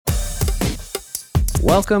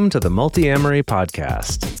Welcome to the Multiamory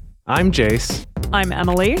podcast. I'm Jace. I'm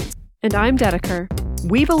Emily. And I'm Dedeker.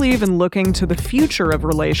 We believe in looking to the future of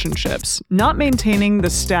relationships, not maintaining the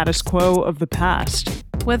status quo of the past.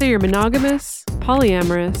 Whether you're monogamous,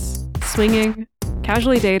 polyamorous, swinging,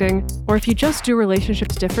 casually dating, or if you just do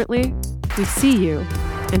relationships differently, we see you,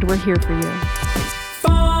 and we're here for you.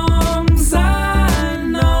 Songs I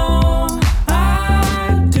know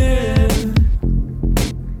I did,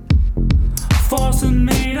 forcing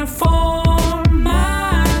me to form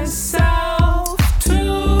myself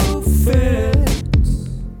to fit.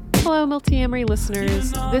 Hello, Multiamory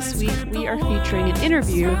listeners. This week, we are featuring an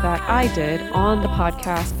interview that I did on the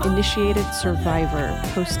podcast Initiated Survivor,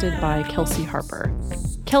 hosted by Kelsey Harper.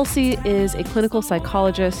 Kelsey is a clinical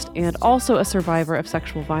psychologist and also a survivor of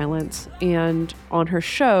sexual violence. And on her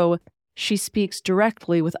show, she speaks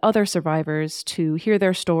directly with other survivors to hear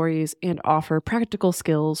their stories and offer practical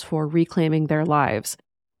skills for reclaiming their lives.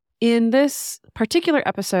 In this particular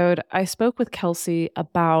episode, I spoke with Kelsey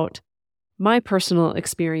about my personal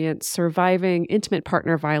experience surviving intimate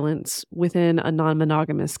partner violence within a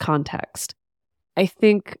non-monogamous context. I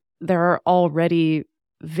think there are already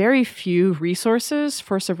very few resources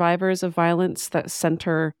for survivors of violence that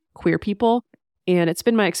center queer people. And it's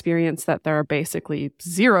been my experience that there are basically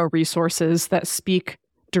zero resources that speak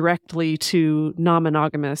directly to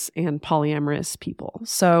non-monogamous and polyamorous people.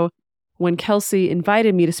 So when Kelsey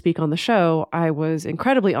invited me to speak on the show, I was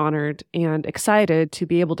incredibly honored and excited to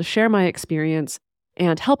be able to share my experience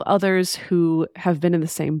and help others who have been in the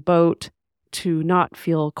same boat to not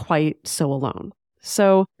feel quite so alone.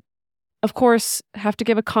 So, of course, have to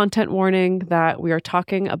give a content warning that we are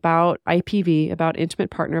talking about IPV, about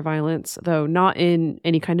intimate partner violence, though not in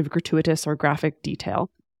any kind of gratuitous or graphic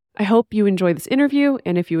detail. I hope you enjoy this interview,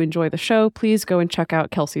 and if you enjoy the show, please go and check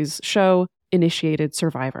out Kelsey's show, Initiated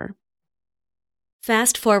Survivor.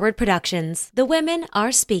 Fast Forward Productions. The women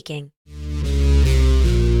are speaking.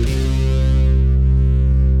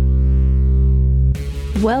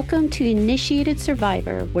 Welcome to Initiated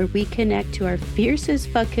Survivor, where we connect to our fierce as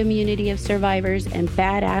fuck community of survivors and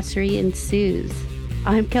badassery ensues.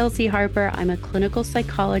 I'm Kelsey Harper. I'm a clinical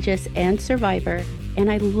psychologist and survivor,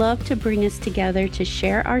 and I love to bring us together to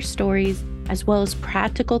share our stories as well as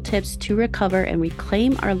practical tips to recover and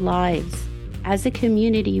reclaim our lives. As a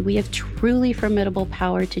community, we have truly formidable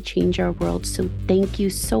power to change our world, so thank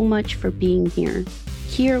you so much for being here.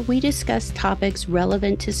 Here, we discuss topics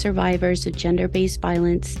relevant to survivors of gender-based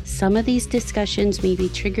violence. Some of these discussions may be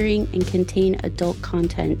triggering and contain adult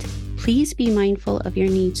content. Please be mindful of your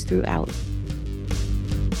needs throughout.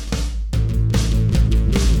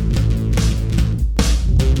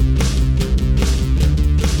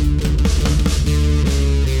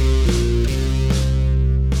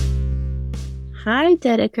 Hi,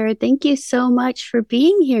 Dedeker. Thank you so much for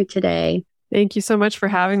being here today. Thank you so much for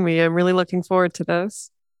having me. I'm really looking forward to this.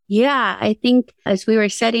 Yeah, I think as we were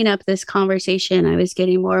setting up this conversation, I was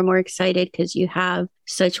getting more and more excited because you have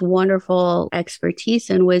such wonderful expertise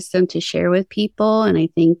and wisdom to share with people. And I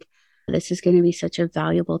think this is going to be such a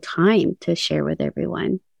valuable time to share with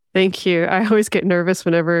everyone. Thank you. I always get nervous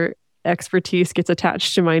whenever expertise gets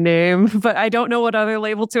attached to my name, but I don't know what other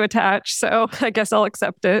label to attach. So I guess I'll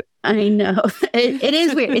accept it. I know. It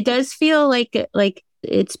is weird. It does feel like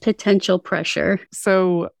it's potential pressure.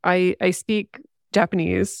 So I speak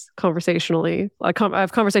Japanese conversationally. I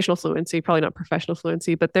have conversational fluency, probably not professional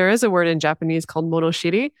fluency, but there is a word in Japanese called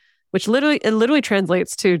monoshiri, which literally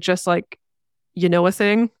translates to just like, you know, a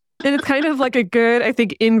thing. And it's kind of like a good, I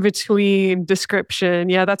think, in-between description.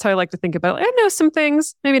 Yeah, that's how I like to think about it. I know some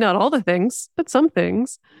things, maybe not all the things, but some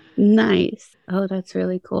things. Nice. Oh, that's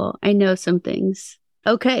really cool. I know some things.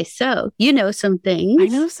 Okay, so you know some things. I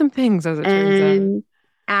know some things, as it turns out.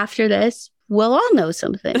 After this, we'll all know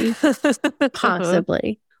some things,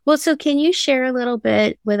 possibly. Well, so can you share a little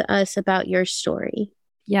bit with us about your story?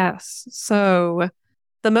 Yes. So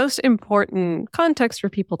the most important context for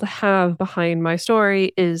people to have behind my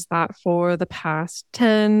story is that for the past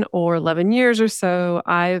 10 or 11 years or so,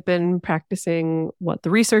 I've been practicing what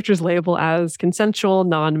the researchers label as consensual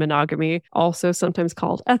non-monogamy, also sometimes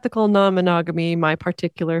called ethical non-monogamy. My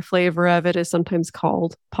particular flavor of it is sometimes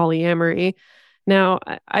called polyamory. Now,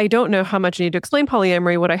 I don't know how much I need to explain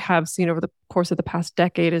polyamory. What I have seen over the course of the past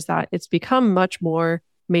decade is that it's become much more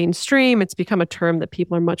mainstream. It's become a term that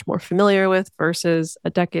people are much more familiar with versus a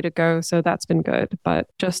decade ago. So that's been good. But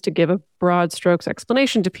just to give a broad strokes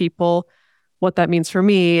explanation to people, what that means for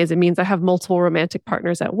me is it means I have multiple romantic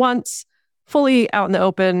partners at once, fully out in the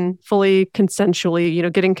open, fully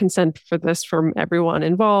consensually, getting consent for this from everyone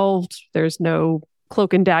involved. There's no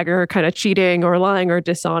cloak and dagger kind of cheating or lying or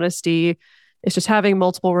dishonesty. It's just having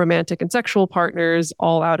multiple romantic and sexual partners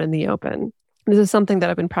all out in the open. This is something that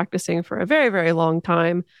I've been practicing for a very, very long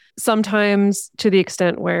time, sometimes to the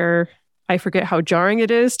extent where I forget how jarring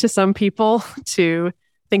it is to some people to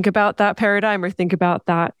think about that paradigm or think about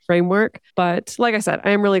that framework. But like I said,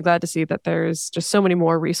 I am really glad to see that there's just so many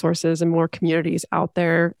more resources and more communities out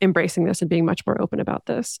there embracing this and being much more open about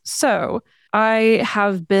this. So I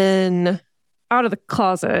have been out of the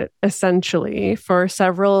closet, essentially, for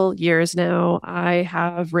several years now. I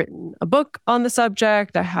have written a book on the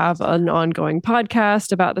subject. I have an ongoing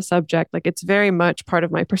podcast about the subject. Like, it's very much part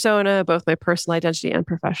of my persona, both my personal identity and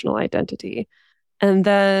professional identity. And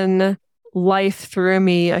then life threw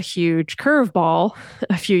me a huge curveball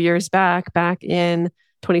a few years back in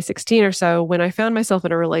 2016 or so, when I found myself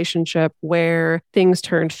in a relationship where things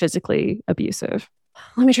turned physically abusive.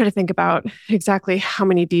 Let me try to think about exactly how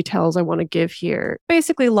many details I want to give here.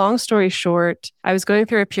 Basically, long story short, I was going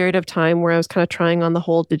through a period of time where I was kind of trying on the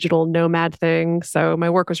whole digital nomad thing. So my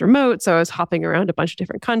work was remote, so I was hopping around a bunch of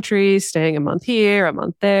different countries, staying a month here, a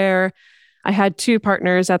month there. I had two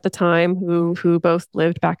partners at the time who both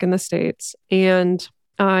lived back in the States. And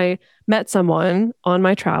I met someone on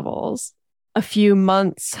my travels. A few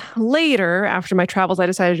months later, after my travels, I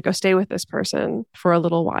decided to go stay with this person for a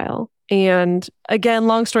little while. And again,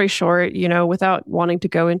 long story short, without wanting to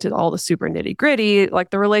go into all the super nitty gritty, like,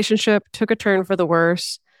 the relationship took a turn for the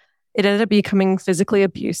worse. It ended up becoming physically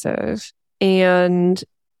abusive. And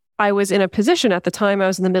I was in a position at the time, I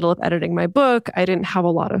was in the middle of editing my book. I didn't have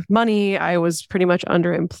a lot of money. I was pretty much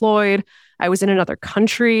underemployed. I was in another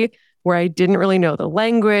country where I didn't really know the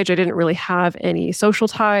language. I didn't really have any social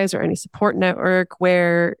ties or any support network,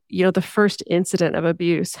 where, the first incident of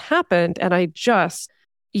abuse happened. And I just,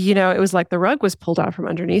 it was like the rug was pulled out from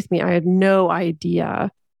underneath me. I had no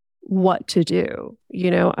idea what to do.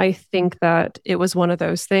 I think that it was one of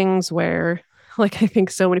those things where, like, I think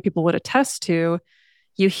so many people would attest to,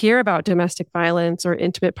 you hear about domestic violence or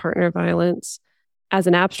intimate partner violence as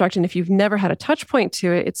an abstract. And if you've never had a touch point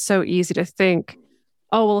to it, it's so easy to think,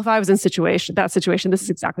 oh, well, if I was in that situation, this is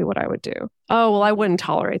exactly what I would do. Oh, well, I wouldn't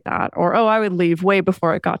tolerate that. Or, oh, I would leave way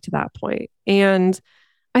before it got to that point. And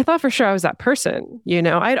I thought for sure I was that person.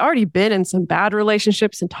 I'd already been in some bad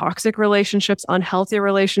relationships and toxic relationships, unhealthy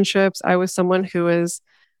relationships. I was someone who was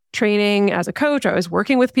training as a coach. I was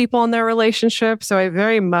working with people in their relationships. So I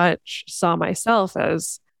very much saw myself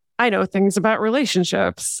as, I know things about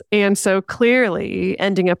relationships. And so clearly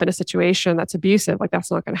ending up in a situation that's abusive, like,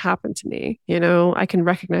 that's not going to happen to me. I can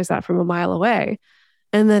recognize that from a mile away.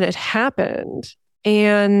 And then it happened.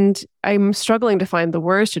 And I'm struggling to find the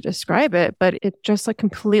words to describe it, but it just, like,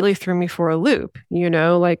 completely threw me for a loop.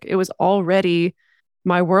 Like, it was already,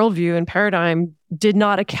 my worldview and paradigm did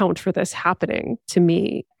not account for this happening to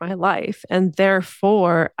me in my life. And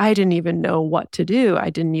therefore, I didn't even know what to do.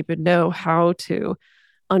 I didn't even know how to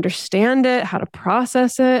understand it, how to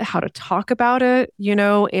process it, how to talk about it,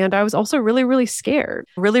 and I was also really, really scared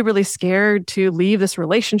to leave this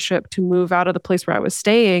relationship, to move out of the place where I was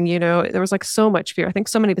staying. There was, like, so much fear. I think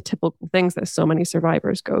so many of the typical things that so many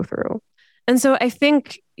survivors go through. And so I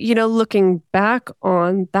think, looking back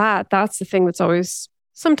on that, that's the thing that's always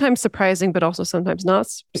sometimes surprising, but also sometimes not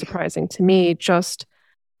surprising to me, just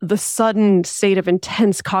the sudden state of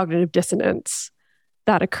intense cognitive dissonance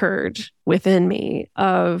that occurred within me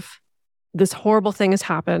of, this horrible thing has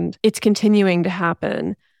happened. It's continuing to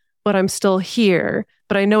happen, but I'm still here.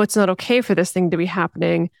 But I know it's not okay for this thing to be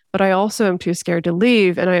happening, but I also am too scared to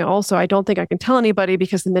leave. And I don't think I can tell anybody,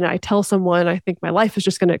 because the minute I tell someone, I think my life is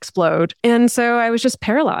just going to explode. And so I was just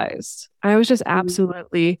paralyzed. I was just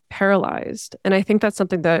absolutely paralyzed. And I think that's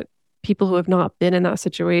something that people who have not been in that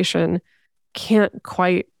situation can't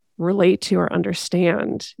quite relate to or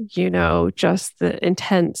understand, just the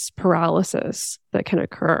intense paralysis that can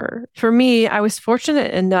occur. For me, I was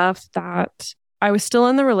fortunate enough that I was still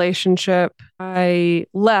in the relationship. I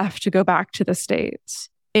left to go back to the States.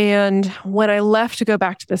 And when I left to go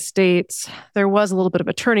back to the States, there was a little bit of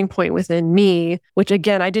a turning point within me, which,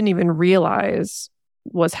 again, I didn't even realize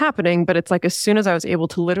was happening. But it's like, as soon as I was able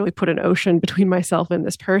to literally put an ocean between myself and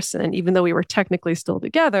this person, even though we were technically still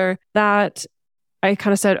together, that I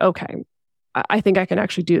kind of said, okay, I think I can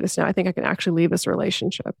actually do this now. I think I can actually leave this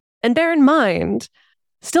relationship. And bear in mind,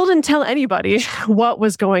 still didn't tell anybody what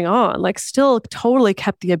was going on. Like, still totally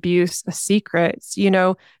kept the abuse a secret,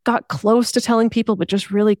 got close to telling people, but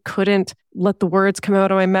just really couldn't let the words come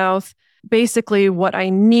out of my mouth. Basically, what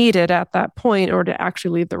I needed at that point, or to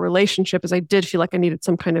actually leave the relationship, is I did feel like I needed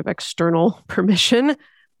some kind of external permission,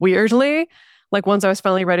 weirdly. Like once I was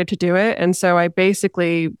finally ready to do it. And so I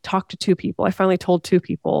basically talked to two people. I finally told two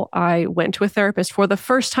people. I went to a therapist for the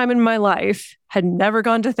first time in my life, had never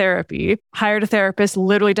gone to therapy, hired a therapist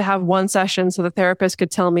literally to have one session so the therapist could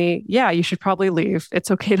tell me, yeah, you should probably leave. It's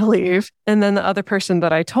okay to leave. And then the other person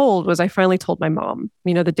that I told was I finally told my mom,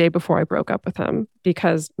 the day before I broke up with him,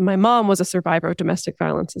 because my mom was a survivor of domestic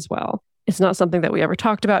violence as well. It's not something that we ever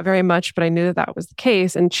talked about very much, but I knew that that was the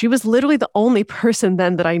case. And she was literally the only person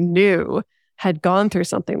then that I knew had gone through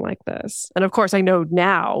something like this. And of course, I know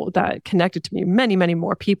now that connected to me many, many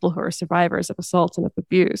more people who are survivors of assault and of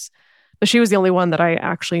abuse. But she was the only one that I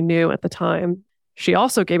actually knew at the time. She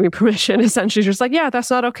also gave me permission. Essentially, she was like, yeah,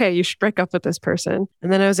 that's not okay. You should break up with this person.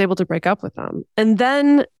 And then I was able to break up with them. And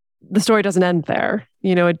then the story doesn't end there.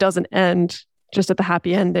 It doesn't end just at the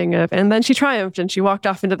happy ending of, and then she triumphed and she walked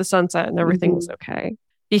off into the sunset and everything was okay.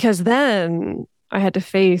 Because then I had to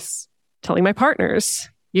face telling my partners,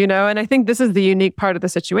 and I think this is the unique part of the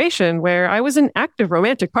situation where I was in active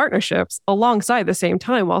romantic partnerships alongside the same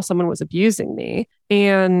time while someone was abusing me.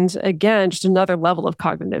 And again, just another level of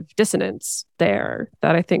cognitive dissonance there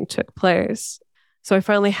that I think took place. So I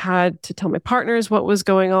finally had to tell my partners what was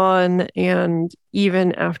going on. And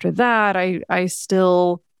even after that, I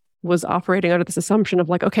still was operating under this assumption of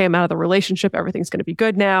like, okay, I'm out of the relationship. Everything's going to be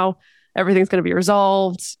good now. Everything's going to be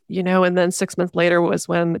resolved, and then 6 months later was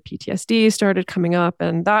when the PTSD started coming up.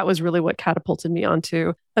 And that was really what catapulted me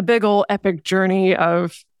onto a big old epic journey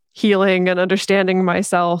of healing and understanding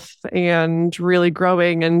myself and really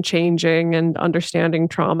growing and changing and understanding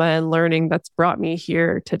trauma and learning that's brought me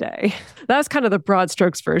here today. That's kind of the broad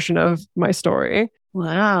strokes version of my story.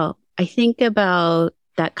 Wow. I think about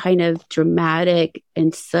that kind of dramatic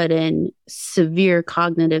and sudden severe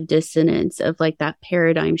cognitive dissonance of like that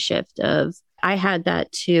paradigm shift of, I had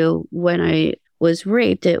that too when I was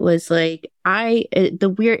raped. It was like,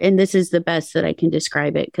 the weird, and this is the best that I can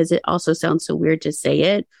describe it because it also sounds so weird to say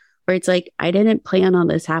it, where it's like, I didn't plan on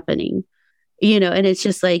this happening, and it's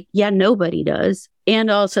just like, yeah, nobody does.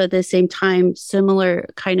 And also at the same time, similar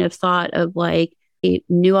kind of thought of like, I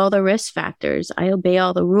knew all the risk factors. I obey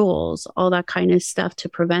all the rules, all that kind of stuff to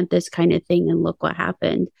prevent this kind of thing. And look what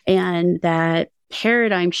happened. And that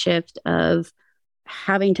paradigm shift of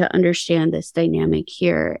having to understand this dynamic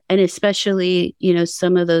here. And especially,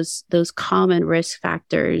 some of those common risk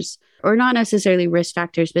factors, or not necessarily risk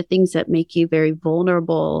factors, but things that make you very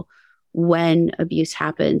vulnerable when abuse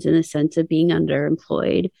happens, in the sense of being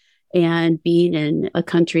underemployed and being in a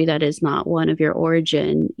country that is not one of your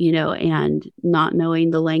origin, and not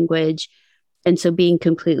knowing the language. And so being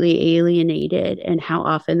completely alienated, and how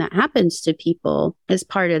often that happens to people as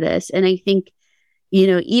part of this. And I think,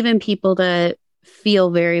 even people that feel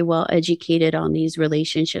very well educated on these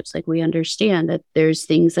relationships, like we understand that there's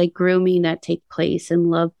things like grooming that take place and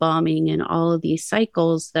love bombing and all of these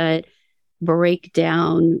cycles that break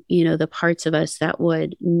down, the parts of us that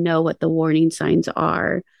would know what the warning signs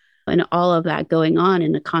are. And all of that going on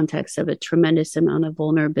in the context of a tremendous amount of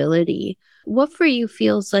vulnerability. What for you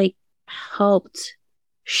feels like helped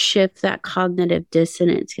shift that cognitive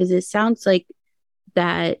dissonance? Because it sounds like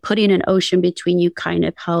that putting an ocean between you kind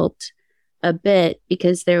of helped a bit,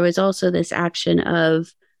 because there was also this action of,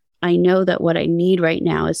 I know that what I need right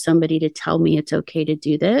now is somebody to tell me it's okay to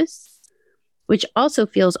do this, which also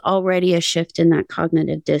feels already a shift in that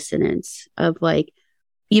cognitive dissonance of like,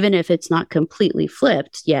 even if it's not completely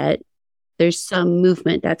flipped yet, there's some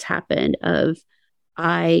movement that's happened of,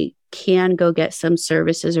 I can go get some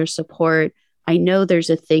services or support. I know there's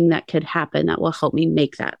a thing that could happen that will help me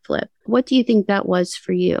make that flip. What do you think that was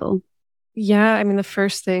for you? Yeah, the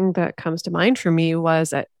first thing that comes to mind for me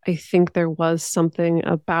was I think there was something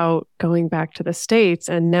about going back to the States,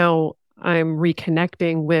 and now I'm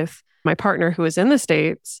reconnecting with my partner who is in the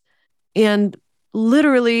States, and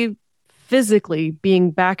literally physically being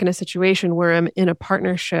back in a situation where I'm in a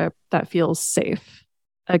partnership that feels safe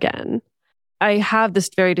again. I have this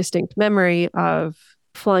very distinct memory of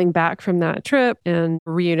flying back from that trip and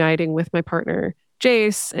reuniting with my partner,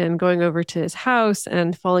 Jace, and going over to his house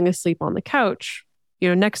and falling asleep on the couch,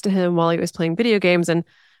 next to him while he was playing video games. And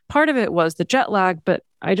part of it was the jet lag, but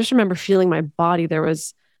I just remember feeling my body. There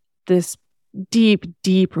was this deep,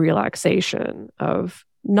 deep relaxation of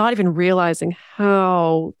not even realizing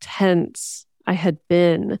how tense I had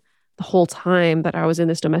been the whole time that I was in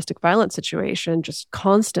this domestic violence situation, just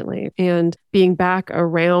constantly, and being back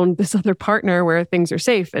around this other partner where things are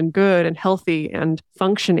safe and good and healthy and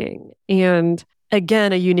functioning. And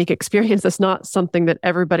again, a unique experience. That's not something that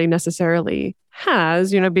everybody necessarily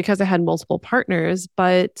has, because I had multiple partners,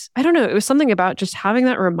 but I don't know. It was something about just having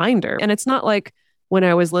that reminder. And it's not like when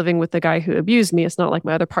I was living with the guy who abused me, it's not like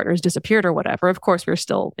my other partners disappeared or whatever. Of course, we're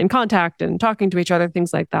still in contact and talking to each other,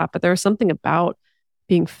 things like that. But there was something about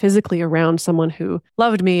being physically around someone who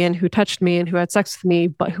loved me and who touched me and who had sex with me,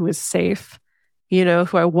 but who was safe, who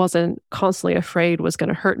I wasn't constantly afraid was going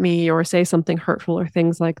to hurt me or say something hurtful or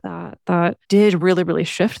things like that. That did really, really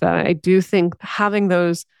shift that. I do think having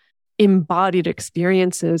those embodied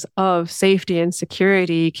experiences of safety and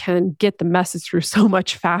security can get the message through so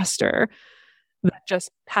much faster than just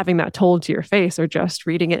having that told to your face or just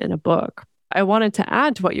reading it in a book. I wanted to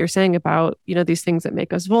add to what you're saying about, these things that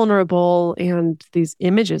make us vulnerable and these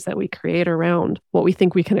images that we create around what we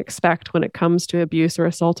think we can expect when it comes to abuse or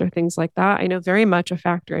assault or things like that. I know very much a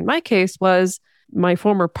factor in my case was my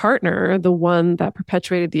former partner, the one that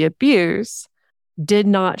perpetuated the abuse, did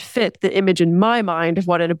not fit the image in my mind of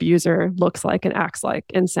what an abuser looks like and acts like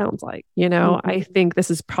and sounds like. I think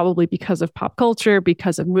this is probably because of pop culture,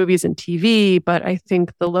 because of movies and TV, but I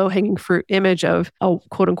think the low-hanging fruit image of a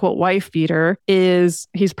quote unquote wife beater is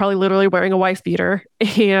he's probably literally wearing a wife beater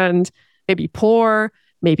and maybe poor,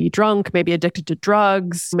 maybe drunk, maybe addicted to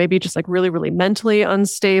drugs, maybe just like really, really mentally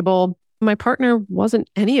unstable. My partner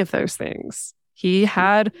wasn't any of those things. He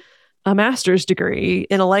had a master's degree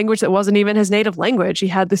in a language that wasn't even his native language. He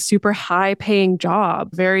had this super high paying job,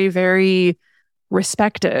 very, very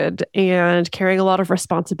respected and carrying a lot of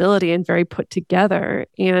responsibility and very put together.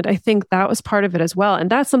 And I think that was part of it as well. And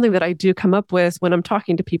that's something that I do come up with when I'm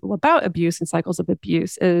talking to people about abuse and cycles of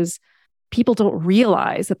abuse is people don't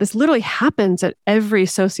realize that this literally happens at every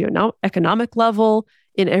socioeconomic level,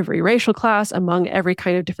 in every racial class, among every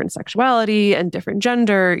kind of different sexuality and different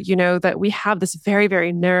gender, that we have this very,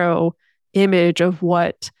 very narrow image of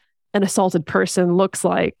what an assaulted person looks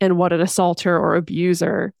like and what an assaulter or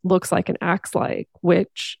abuser looks like and acts like,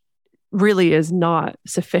 which really is not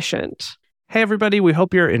sufficient. Hey, everybody, we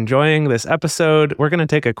hope you're enjoying this episode. We're going to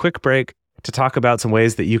take a quick break to talk about some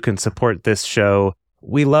ways that you can support this show.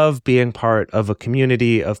 We love being part of a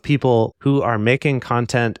community of people who are making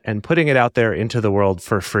content and putting it out there into the world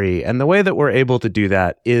for free. And the way that we're able to do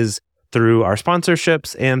that is through our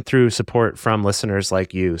sponsorships and through support from listeners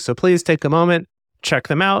like you. So please take a moment, check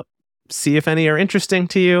them out, see if any are interesting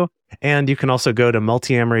to you. And you can also go to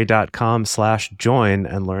multiamory.com/join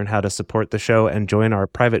and learn how to support the show and join our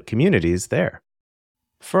private communities there.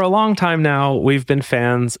 For a long time now, we've been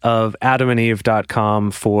fans of adamandeve.com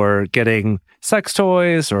for getting sex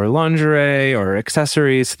toys or lingerie or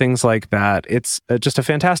accessories, things like that. It's just a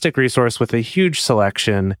fantastic resource with a huge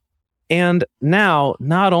selection. And now,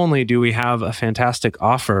 not only do we have a fantastic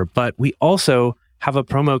offer, but we also have a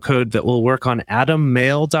promo code that will work on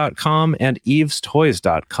adammail.com and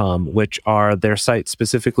evestoys.com, which are their sites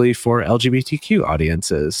specifically for LGBTQ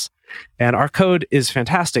audiences. And our code is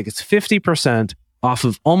fantastic. It's 50% off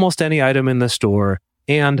of almost any item in the store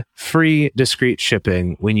and free discreet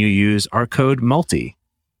shipping when you use our code MULTI.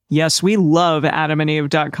 Yes, we love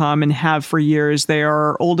adamandeve.com and have for years. They are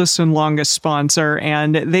our oldest and longest sponsor,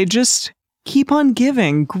 and they just keep on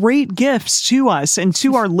giving great gifts to us and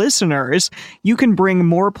to our listeners. You can bring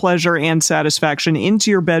more pleasure and satisfaction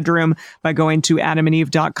into your bedroom by going to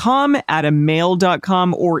adamandeve.com,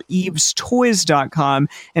 adammail.com, or evestoys.com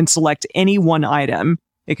and select any one item.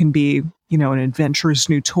 It can be, an adventurous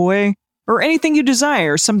new toy or anything you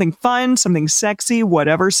desire, something fun, something sexy,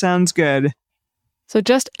 whatever sounds good. So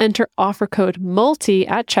just enter offer code MULTI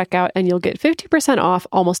at checkout and you'll get 50% off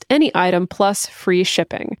almost any item plus free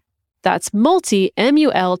shipping. That's MULTI,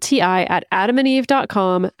 M-U-L-T-I, at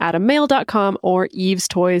adamandeve.com, adammail.com, or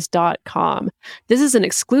evestoys.com. This is an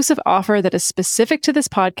exclusive offer that is specific to this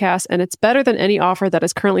podcast, and it's better than any offer that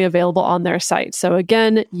is currently available on their site. So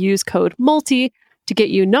again, use code MULTI to get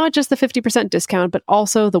you not just the 50% discount, but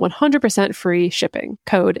also the 100% free shipping.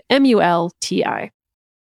 Code MULTI.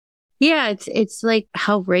 Yeah, it's like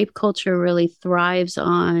how rape culture really thrives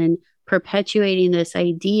on perpetuating this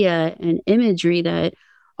idea and imagery that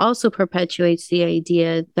also perpetuates the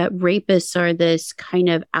idea that rapists are this kind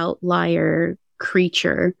of outlier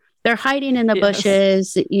creature. They're hiding in the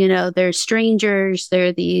bushes, they're strangers,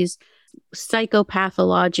 they're these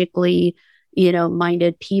psychopathologically,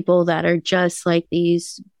 minded people that are just like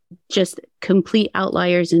these just complete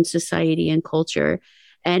outliers in society and culture.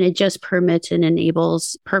 And it just permits and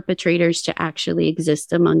enables perpetrators to actually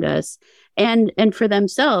exist among us and for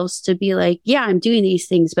themselves to be like, yeah, I'm doing these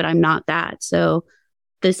things, but I'm not that. So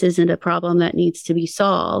this isn't a problem that needs to be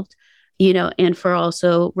solved, and for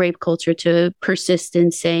also rape culture to persist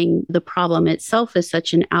in saying the problem itself is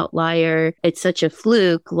such an outlier. It's such a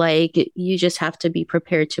fluke. Like you just have to be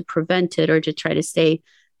prepared to prevent it or to try to stay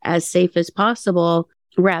as safe as possible,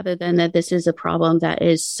 rather than that this is a problem that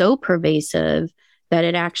is so pervasive that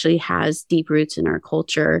it actually has deep roots in our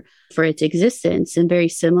culture for its existence. And very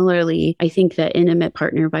similarly, I think that intimate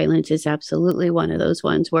partner violence is absolutely one of those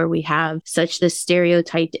ones where we have such this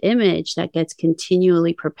stereotyped image that gets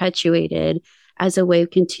continually perpetuated as a way of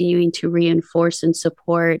continuing to reinforce and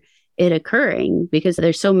support it occurring, because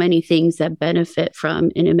there's so many things that benefit from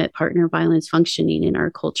intimate partner violence functioning in our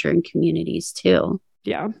culture and communities too.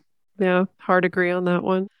 Yeah. Hard agree on that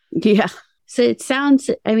one. Yeah. So it sounds,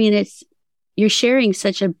 you're sharing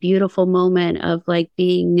such a beautiful moment of like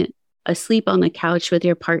being asleep on the couch with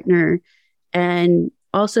your partner and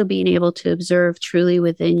also being able to observe truly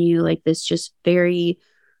within you, like this just very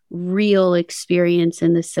real experience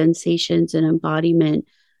and the sensations and embodiment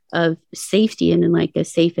of safety and in like a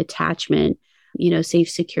safe attachment, safe,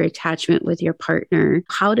 secure attachment with your partner.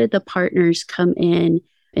 How did the partners come in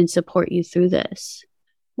and support you through this?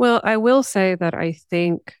 Well, I will say that I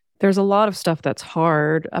think there's a lot of stuff that's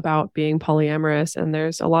hard about being polyamorous, and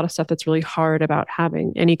there's a lot of stuff that's really hard about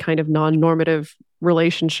having any kind of non-normative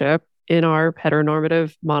relationship in our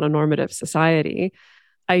heteronormative, mononormative society.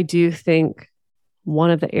 I do think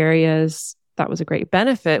one of the areas that was a great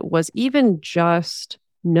benefit was even just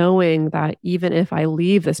knowing that even if I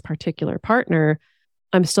leave this particular partner,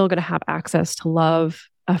 I'm still going to have access to love,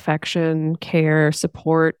 affection, care,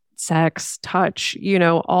 support, sex, touch,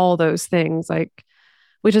 all those things,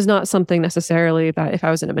 which is not something necessarily that if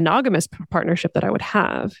I was in a monogamous partnership that I would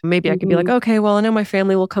have. Maybe I could be like, okay, well, I know my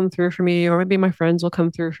family will come through for me, or maybe my friends will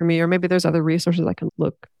come through for me, or maybe there's other resources I can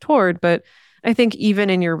look toward. But I think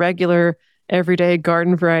even in your regular everyday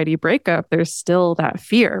garden variety breakup, there's still that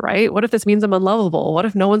fear, right? What if this means I'm unlovable? What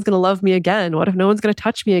if no one's going to love me again? What if no one's going to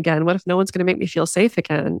touch me again? What if no one's going to make me feel safe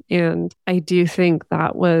again? And I do think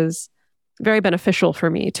that was very beneficial for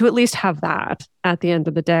me to at least have that at the end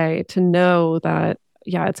of the day, to know that,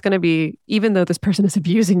 yeah, it's going to be, even though this person is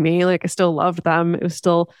abusing me, like I still loved them. It was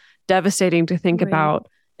still devastating to think about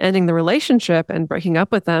ending the relationship and breaking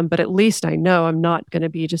up with them. But at least I know I'm not going to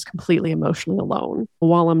be just completely emotionally alone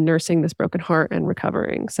while I'm nursing this broken heart and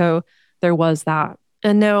recovering. So there was that.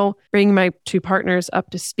 And now bringing my two partners up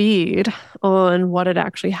to speed on what had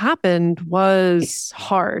actually happened was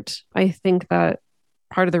hard. I think that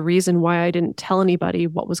part of the reason why I didn't tell anybody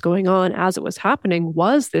what was going on as it was happening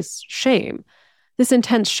was this shame. This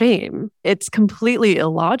intense shame. It's completely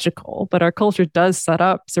illogical, but our culture does set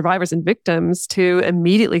up survivors and victims to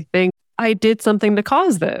immediately think, I did something to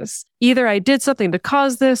cause this. Either I did something to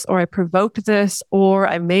cause this, or I provoked this, or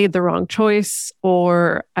I made the wrong choice,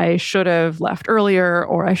 or I should have left earlier,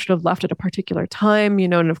 or I should have left at a particular time,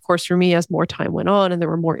 and of course for me, as more time went on and there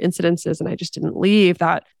were more incidences and I just didn't leave,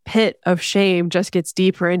 that pit of shame just gets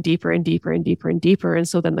deeper and deeper and deeper and deeper and deeper. And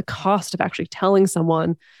so then the cost of actually telling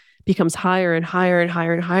someone becomes higher and higher and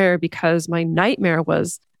higher and higher, because my nightmare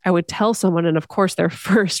was I would tell someone, and of course their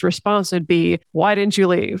first response would be, why didn't you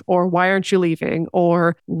leave? Or why aren't you leaving?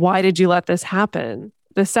 Or why did you let this happen?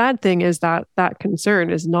 The sad thing is that that concern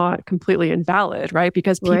is not completely invalid, right?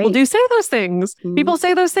 Because people do say those things. People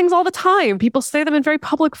say those things all the time. People say them in very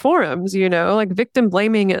public forums, like victim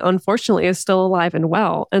blaming, unfortunately, is still alive and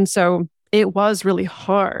well. And so it was really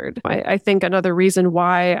hard. I think another reason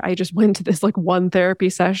why I just went to this one therapy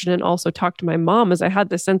session and also talked to my mom is I had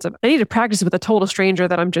this sense of I need to practice with a total stranger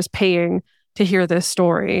that I'm just paying to hear this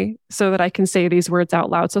story so that I can say these words out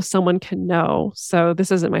loud so someone can know. So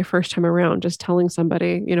this isn't my first time around just telling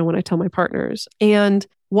somebody, when I tell my partners. And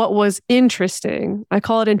what was interesting, I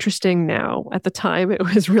call it interesting now. At the time, it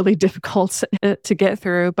was really difficult to get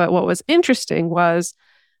through. But what was interesting was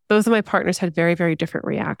both of my partners had very, very different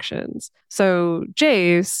reactions. So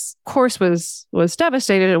Jay's, of course, was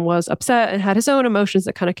devastated and was upset and had his own emotions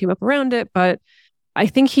that kind of came up around it. But I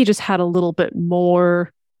think he just had a little bit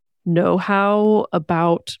more know-how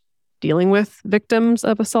about dealing with victims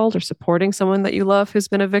of assault or supporting someone that you love who's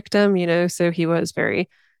been a victim, so he was very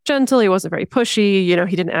gentle. He wasn't very pushy.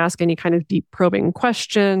 He didn't ask any kind of deep probing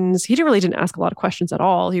questions. He really didn't ask a lot of questions at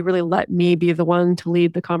all. He really let me be the one to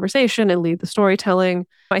lead the conversation and lead the storytelling.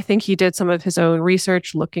 I think he did some of his own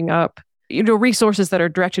research, looking up, resources that are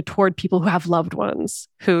directed toward people who have loved ones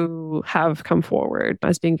who have come forward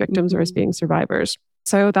as being victims or as being survivors.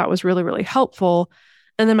 So that was really, really helpful.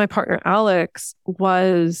 And then my partner, Alex,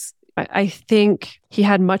 I think he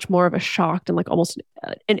had much more of a shocked and almost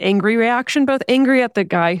an angry reaction, both angry at the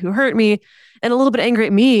guy who hurt me and a little bit angry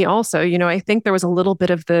at me also. I think there was a little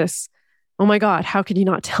bit of this, oh my God, how could you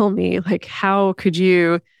not tell me? How could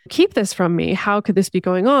you keep this from me? How could this be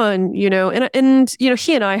going on? And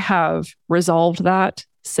he and I have resolved that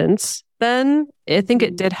since then. I think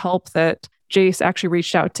it did help that Jace actually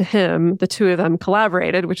reached out to him. The two of them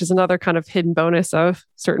collaborated, which is another kind of hidden bonus of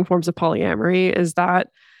certain forms of polyamory, is that,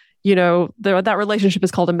 that relationship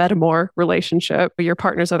is called a metamor relationship, but your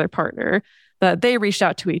partner's other partner, that they reached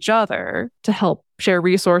out to each other to help share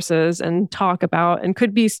resources and talk about, and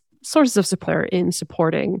could be sources of support in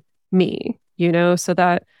supporting me, so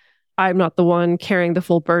that I'm not the one carrying the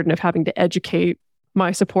full burden of having to educate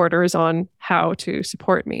my supporters on how to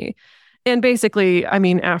support me. And basically,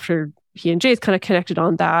 after he and Jace kind of connected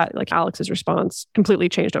on that, like Alex's response completely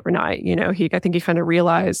changed overnight. I think he kind of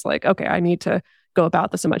realized like, okay, I need to go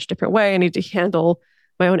about this a much different way. I need to handle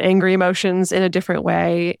my own angry emotions in a different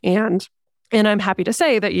way. And I'm happy to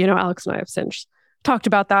say that, Alex and I have since talked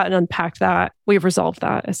about that and unpacked that. We've resolved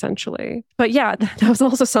that essentially. But yeah, that was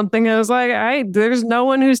also something I was like, there's no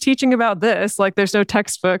one who's teaching about this. Like there's no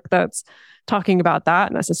textbook that's talking about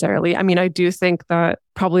that necessarily. I do think that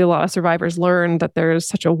probably a lot of survivors learn that there's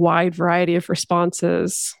such a wide variety of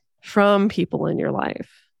responses from people in your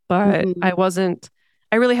life. But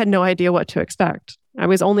I really had no idea what to expect. I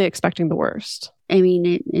was only expecting the worst.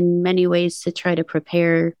 In many ways to try to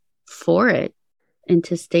prepare for it and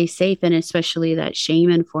to stay safe, and especially that shame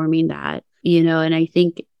informing that, and I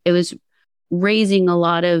think it was raising a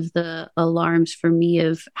lot of the alarms for me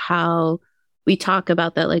of how we talk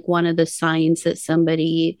about that. Like one of the signs that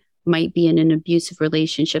somebody might be in an abusive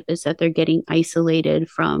relationship is that they're getting isolated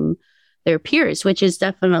from their peers, which is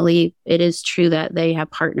definitely, it is true that they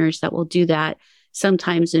have partners that will do that,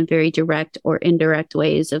 sometimes in very direct or indirect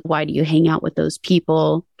ways of why do you hang out with those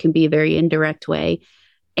people can be a very indirect way.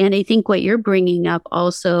 And I think what you're bringing up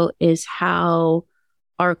also is how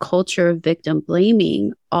our culture of victim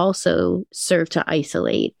blaming also served to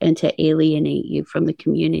isolate and to alienate you from the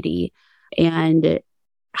community, and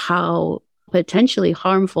how potentially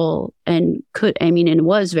harmful and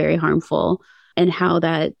was very harmful, and how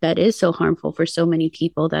that is so harmful for so many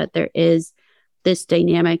people, that there is this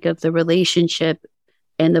dynamic of the relationship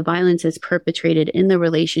and the violence that's perpetrated in the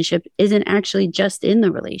relationship isn't actually just in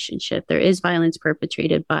the relationship. There is violence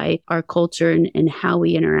perpetrated by our culture and how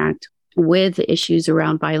we interact with issues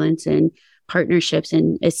around violence and partnerships,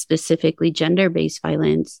 and specifically gender-based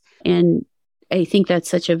violence. And I think that's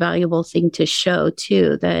such a valuable thing to show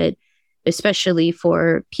too, that especially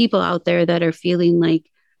for people out there that are feeling like,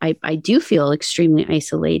 I do feel extremely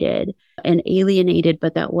isolated and alienated,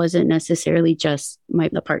 but that wasn't necessarily just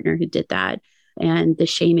the partner who did that. And the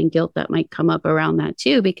shame and guilt that might come up around that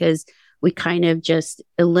too, because we kind of just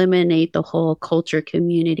eliminate the whole culture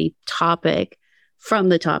community topic from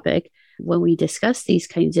the topic when we discuss these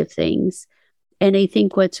kinds of things. And I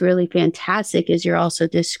think what's really fantastic is you're also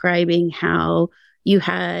describing how you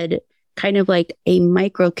had kind of like a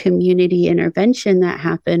micro community intervention that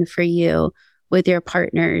happened for you with your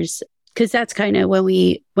partners. Because that's kind of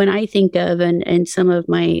when I think of, and some of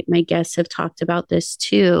my guests have talked about this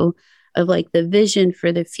too, of like the vision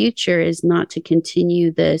for the future is not to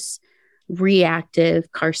continue this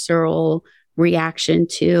reactive carceral reaction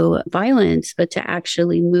to violence, but to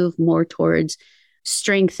actually move more towards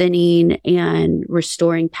strengthening and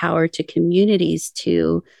restoring power to communities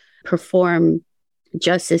to perform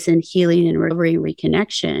justice and healing and recovery and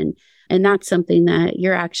reconnection. And that's something that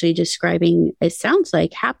you're actually describing, it sounds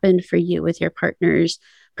like, happened for you with your partners,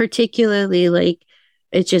 particularly like,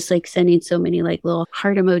 it's just like sending so many like little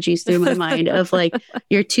heart emojis through my mind of like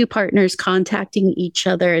your two partners contacting each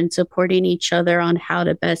other and supporting each other on how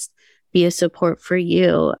to best be a support for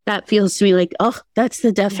you. That feels to me like, oh, that's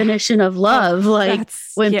the definition of love. Like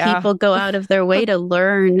when people go out of their way to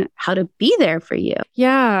learn how to be there for you.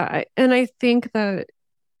 Yeah. And I think that,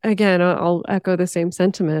 again, I'll echo the same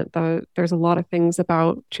sentiment that there's a lot of things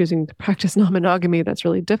about choosing to practice non-monogamy that's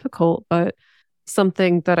really difficult. But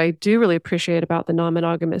something that I do really appreciate about the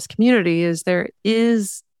non-monogamous community is there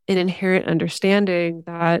is an inherent understanding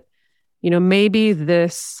that, maybe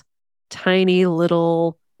this tiny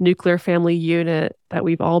little nuclear family unit that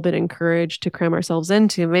we've all been encouraged to cram ourselves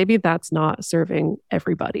into, maybe that's not serving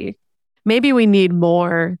everybody. Maybe we need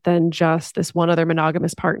more than just this one other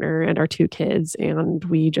monogamous partner and our two kids, and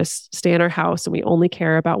we just stay in our house and we only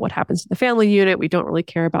care about what happens to the family unit. We don't really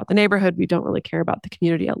care about the neighborhood. We don't really care about the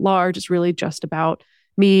community at large. It's really just about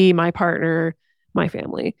me, my partner, my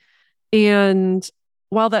family. And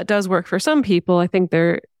while that does work for some people, I think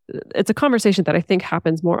it's a conversation that I think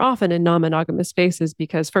happens more often in non-monogamous spaces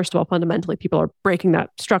because, first of all, fundamentally, people are breaking that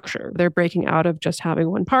structure. They're breaking out of just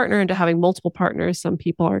having one partner into having multiple partners. Some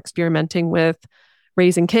people are experimenting with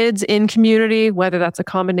raising kids in community, whether that's a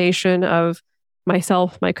combination of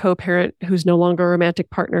myself, my co-parent who's no longer a romantic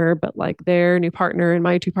partner, but like their new partner and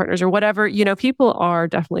my two partners or whatever, people are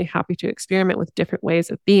definitely happy to experiment with different ways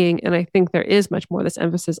of being. And I think there is much more this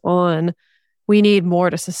emphasis on we need more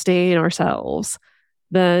to sustain ourselves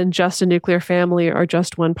than just a nuclear family or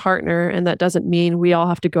just one partner. And that doesn't mean we all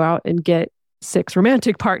have to go out and get 6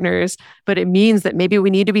 romantic partners, but it means that maybe we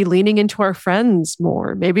need to be leaning into our friends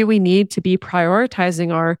more. Maybe we need to be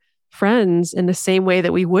prioritizing our friends in the same way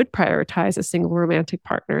that we would prioritize a single romantic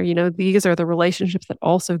partner. These are the relationships that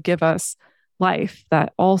also give us life,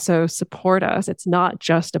 that also support us. It's not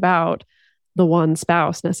just about the one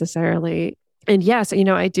spouse necessarily. And yes,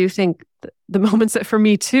 I do think the moments that for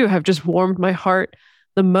me too have just warmed my heart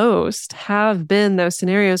the most have been those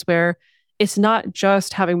scenarios where it's not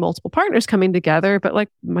just having multiple partners coming together, but like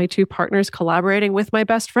my two partners collaborating with my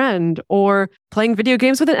best friend or playing video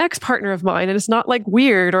games with an ex-partner of mine. And it's not like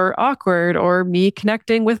weird or awkward, or me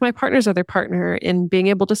connecting with my partner's other partner and being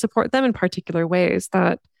able to support them in particular ways.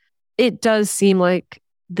 That it does seem like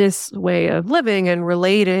this way of living and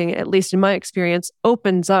relating, at least in my experience,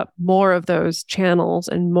 opens up more of those channels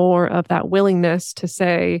and more of that willingness to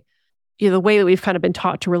say, the way that we've kind of been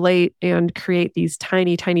taught to relate and create these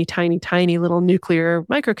tiny, tiny, tiny, tiny little nuclear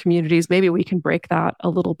micro communities, maybe we can break that a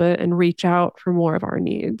little bit and reach out for more of our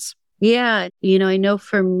needs. Yeah. I know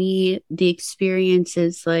for me, the experience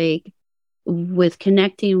is like with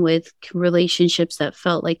connecting with relationships that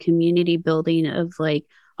felt like community building, of like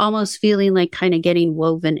almost feeling like kind of getting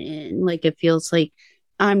woven in. Like it feels like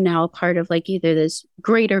I'm now a part of like either this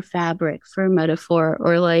greater fabric, for a metaphor,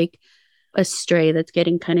 or like a stray that's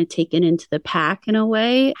getting kind of taken into the pack in a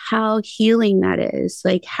way. How healing that is,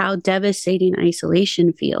 like how devastating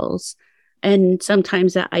isolation feels. And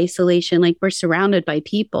sometimes that isolation, like we're surrounded by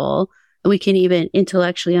people and we can even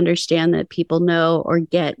intellectually understand that people know or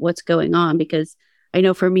get what's going on. Because I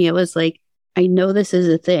know for me, it was like, I know this is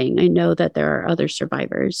a thing. I know that there are other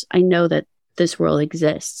survivors. I know that this world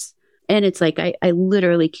exists. And it's like, I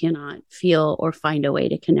literally cannot feel or find a way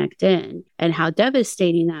to connect in, and how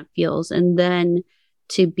devastating that feels. And then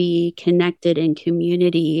to be connected in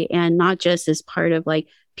community, and not just as part of like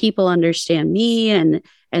people understand me and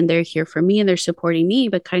they're here for me and they're supporting me,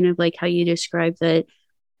 but kind of like how you describe that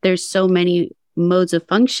there's so many modes of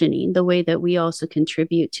functioning. The way that we also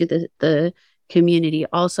contribute to the community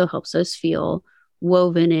also helps us feel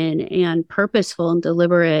woven in and purposeful and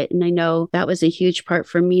deliberate. And I know that was a huge part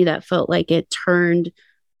for me that felt like it turned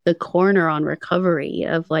the corner on recovery,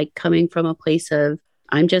 of like coming from a place of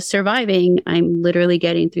I'm just surviving. I'm literally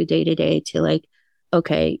getting through day to day to like,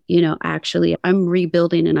 okay, actually I'm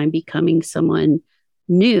rebuilding and I'm becoming someone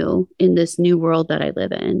new in this new world that I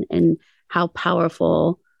live in. And how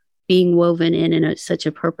powerful being woven in such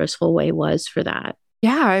a purposeful way was for that.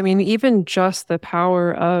 Yeah. I mean, even just the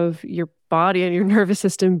power of your body and your nervous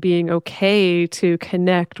system being okay to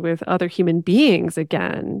connect with other human beings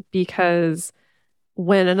again, because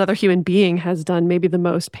when another human being has done maybe the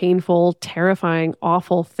most painful, terrifying,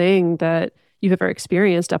 awful thing that you've ever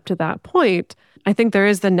experienced up to that point, I think there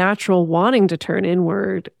is the natural wanting to turn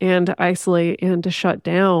inward and to isolate and to shut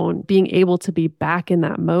down. Being able to be back in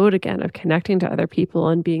that mode again of connecting to other people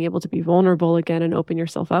and being able to be vulnerable again and open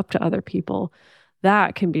yourself up to other people,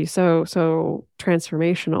 that can be so, so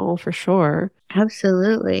transformational for sure.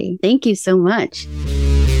 Absolutely. Thank you so much.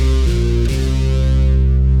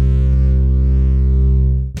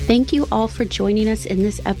 Thank you all for joining us in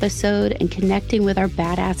this episode and connecting with our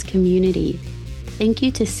badass community. Thank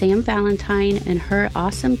you to Sam Valentine and her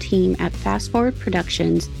awesome team at Fast Forward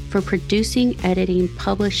Productions for producing, editing,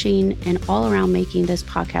 publishing, and all around making this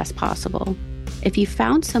podcast possible. If you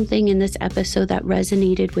found something in this episode that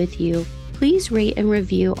resonated with you, please rate and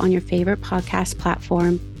review on your favorite podcast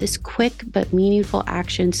platform. This quick but meaningful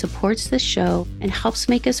action supports the show and helps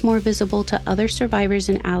make us more visible to other survivors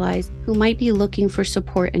and allies who might be looking for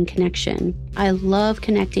support and connection. I love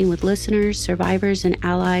connecting with listeners, survivors, and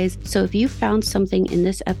allies, so if you found something in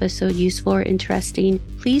this episode useful or interesting,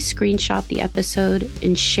 please screenshot the episode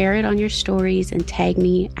and share it on your stories and tag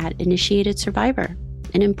me at Initiated Survivor.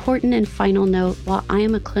 An important and final note, while I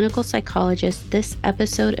am a clinical psychologist, this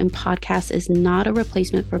episode and podcast is not a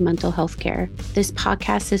replacement for mental health care. This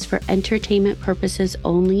podcast is for entertainment purposes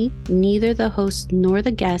only. Neither the host nor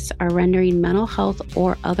the guests are rendering mental health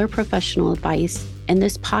or other professional advice, and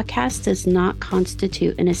this podcast does not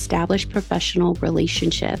constitute an established professional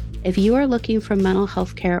relationship. If you are looking for mental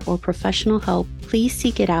health care or professional help, please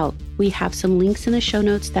seek it out. We have some links in the show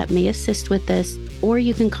notes that may assist with this, or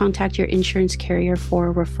you can contact your insurance carrier for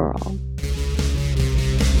a referral.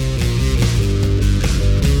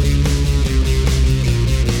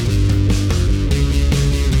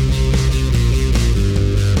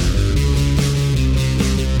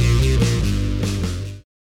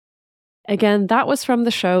 Again, that was from the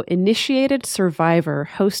show Initiated Survivor,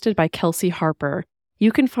 hosted by Kelsey Harper.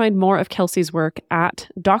 You can find more of Kelsey's work at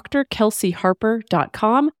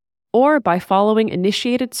drkelseyharper.com or by following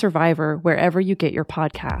Initiated Survivor wherever you get your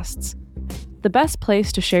podcasts. The best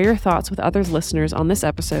place to share your thoughts with other listeners on this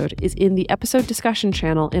episode is in the episode discussion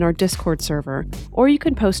channel in our Discord server, or you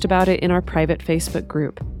can post about it in our private Facebook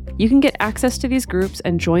group. You can get access to these groups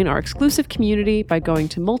and join our exclusive community by going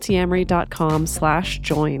to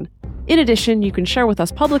multiamory.com/join. In addition, you can share with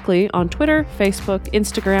us publicly on Twitter, Facebook,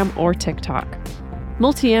 Instagram, or TikTok.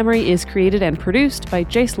 Multiamory is created and produced by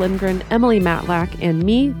Jace Lindgren, Emily Matlack, and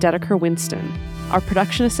me, Dedeker Winston. Our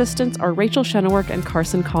production assistants are Rachel Shennework and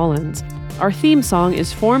Carson Collins. Our theme song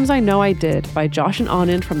is Forms I Know I Did by Josh and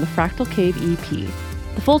Anand from the Fractal Cave EP.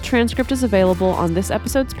 The full transcript is available on this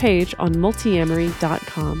episode's page on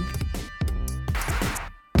multiamory.com.